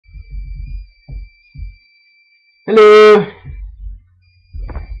Hello,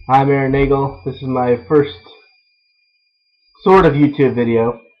 I'm Aaron Nagel. This is my first sort of YouTube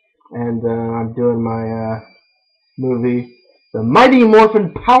video, and I'm doing my movie, The Mighty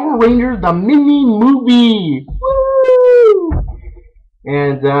Morphin Power Rangers, the mini movie. Woo!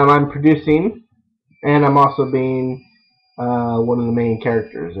 And I'm producing, and I'm also being one of the main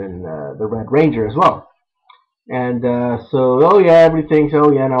characters in the Red Ranger as well. And oh yeah, everybody thinks,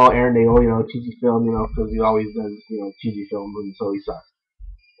 oh yeah, no, Aaron Nagel, cheesy film, because he always does, cheesy films, and so he sucks.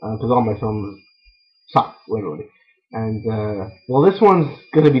 Because all my films suck, literally. And well, this one's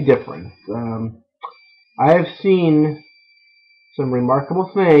going to be different. I have seen some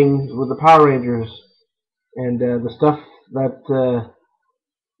remarkable things with the Power Rangers, and the stuff that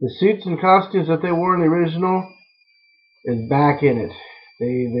the suits and costumes that they wore in the original is back in it.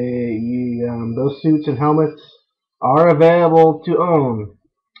 Those suits and helmets are available to own,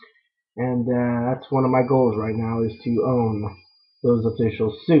 and that's one of my goals right now is to own those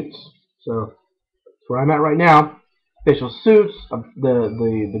official suits. So that's where I'm at right now. Official suits,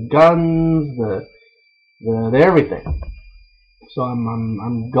 the guns, the everything. So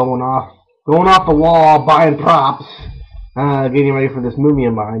I'm going off the wall, buying props, getting ready for this movie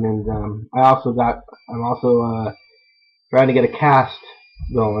of mine, and I'm also trying to get a cast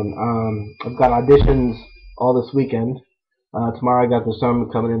going. I've got auditions all this weekend. Tomorrow I got the sun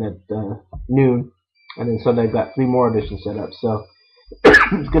coming in at noon, and then Sunday I've got 3 more auditions set up. So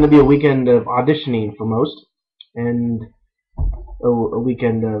it's going to be a weekend of auditioning for most, and a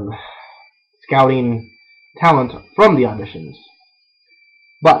weekend of scouting talent from the auditions.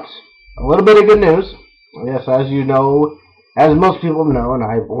 But a little bit of good news. Yes, as you know, as most people know, and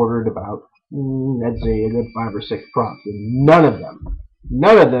I've ordered about, I'd say a good 5 or 6 props, and none of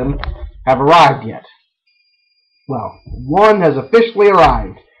them have arrived yet. Well, one has officially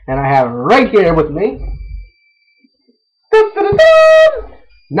arrived, and I have it right here with me. Dun-dun-dun-dun!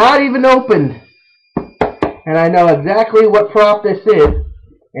 Not even opened. And I know exactly what prop this is,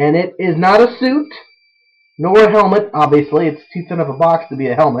 and it is not a suit, nor a helmet. Obviously, it's too thin of a box to be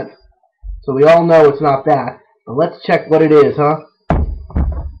a helmet, so we all know it's not that. But let's check what it is, huh?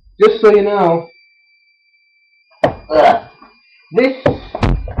 Just so you know,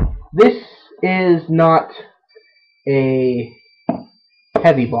 this is not a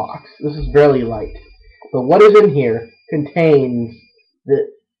heavy box. This is fairly light. But what is in here contains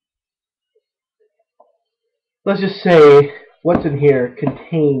let's just say what's in here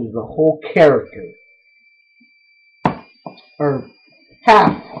contains the whole character, or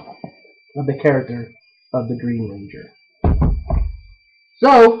half of the character of the Green Ranger.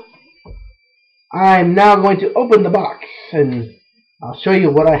 So I'm now going to open the box, and I'll show you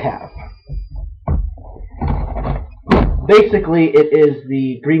what I have. Basically, it is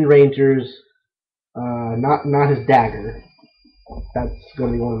the Green Ranger's, not his dagger. That's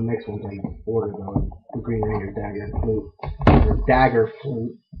going to be one of the next ones I ordered on the Green Ranger dagger flute, or dagger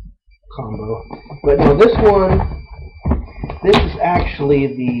flute combo. But no, this is actually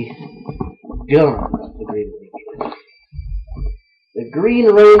the gun of the Green Ranger. The Green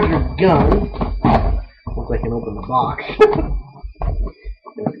Ranger gun. Once I can open the box. You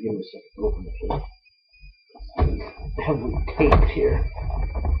have to give me a second to open it. Heavily taped here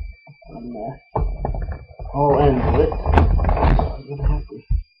on all ends of it. So I'm gonna have to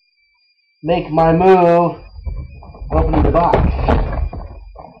make my move, opening the box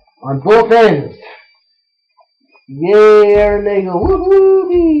on both ends. Yay, Aaron Nagel,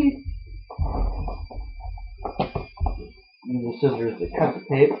 woohoo! Use the scissors to cut the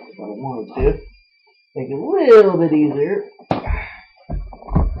tape if I wanted to. Make it a little bit easier.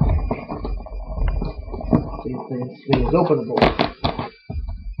 See if this thing is openable.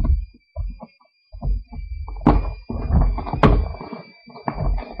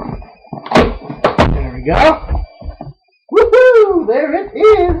 There we go. Woohoo! There it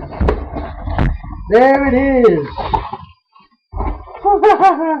is. There it is.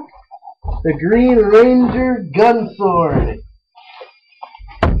 The Green Ranger gun sword.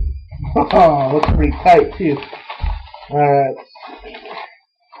 Oh, looks pretty tight too. Alright.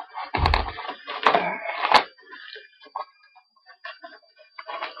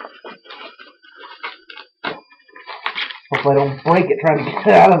 Hope I don't break it trying to get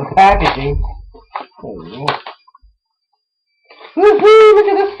it out of the packaging. There we go. Woohoo! Look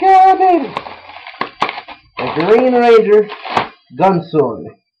at this guy, baby! The Green Ranger gun sword.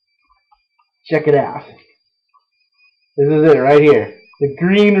 Check it out. This is it right here. The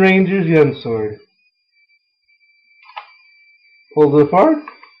Green Ranger's gun sword. Pulls it apart.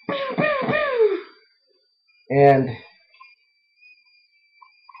 And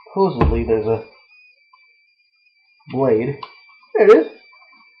supposedly there's a blade. There it is.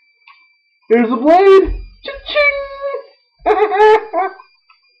 Here's the blade. Cha-ching!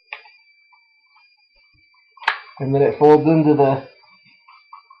 And then it folds into the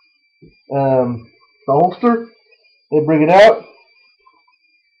holster. They bring it out.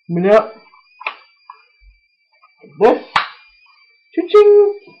 Bring it out. Like this.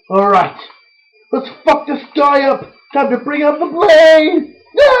 Cha-ching! Alright. Let's fuck this guy up. Time to bring out the blade.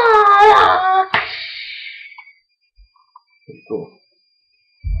 Ah! Pretty cool.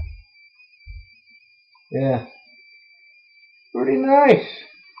 Yeah. Pretty nice.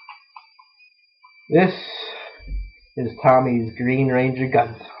 This is Tommy's Green Ranger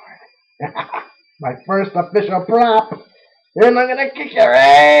gun sword. My first official prop. And I'm gonna kick your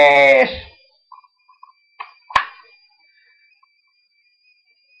ass!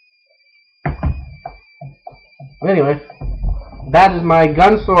 Anyway, that is my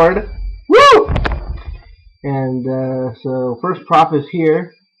gun sword. Woo! And so first prop is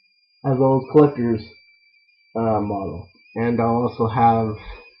here, as well as collector's model. And I'll also have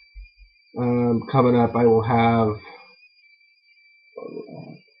coming up. I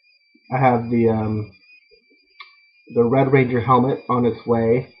have the Red Ranger helmet on its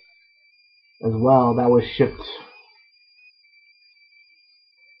way as well. That was shipped.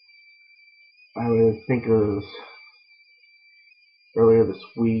 I would think it was earlier this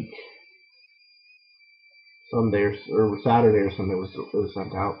week, Sunday or Saturday or something. It was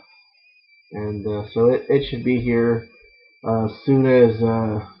sent out, and so it should be here as soon as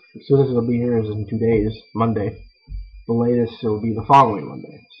it'll be here is in 2 days, Monday. The latest it'll be the following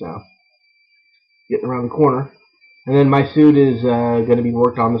Monday. So getting around the corner, and then my suit is going to be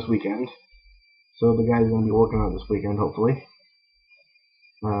worked on this weekend. So the guy's going to be working on it this weekend, hopefully.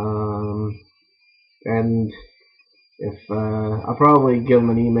 And if I'll probably give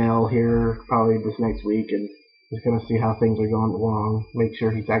him an email here probably this next week and just gonna see how things are going along, make sure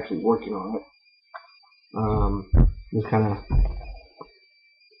he's actually working on it. Just kind of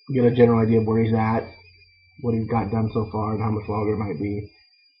get a general idea of where he's at, what he's got done so far, and how much longer it might be.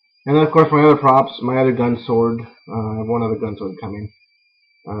 And then of course my other props, my other gun sword. I have one other gun sword coming,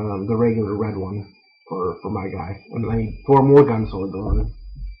 the regular red one for my guy. And I need 4 more gun swords ordered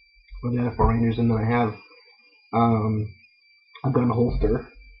for the other 4 Rangers, and then I have a gun holster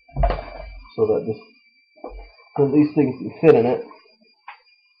so that these things can fit in it.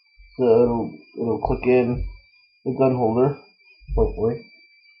 So it'll click in the gun holder, hopefully.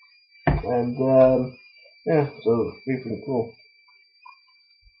 And yeah, so it's pretty cool.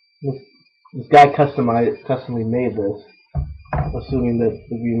 This guy customly made this, assuming that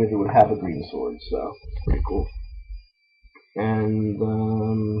the Green Ranger would have a green sword, so it's pretty cool. And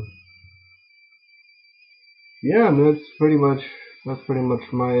yeah, I mean, that's pretty much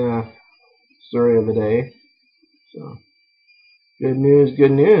my story of the day. So good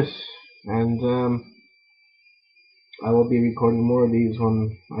news, and I will be recording more of these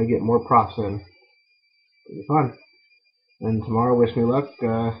when I get more props in. It'll be fun. And tomorrow, wish me luck.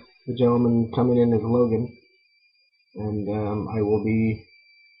 The gentleman coming in is Logan, and I will be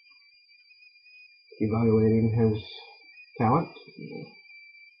evaluating his talent.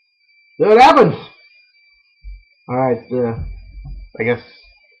 See what happens. All right. I guess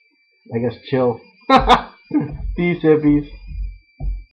chill. Peace, hippies.